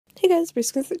Hey guys,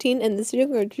 Webkinz13, and this video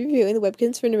I'm going to be reviewing the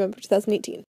Webkinz for November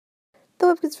 2018. The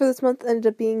Webkinz for this month ended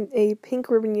up being a pink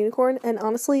ribbon unicorn, and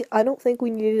honestly, I don't think we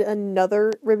needed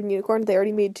another ribbon unicorn. They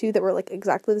already made two that were like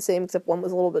exactly the same, except one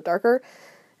was a little bit darker.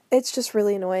 It's just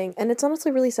really annoying, and it's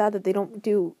honestly really sad that they don't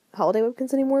do holiday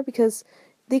Webkinz anymore, because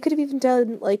they could have even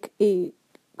done like a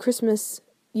Christmas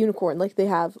unicorn like they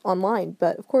have online,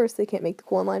 but of course they can't make the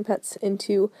cool online pets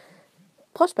into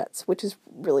plush pets, which is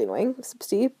really annoying,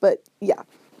 but yeah.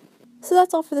 So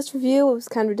that's all for this review. It was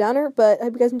kind of a downer, but I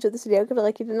hope you guys enjoyed this video. Give it a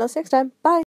like if you didn't. I'll see you next time. Bye!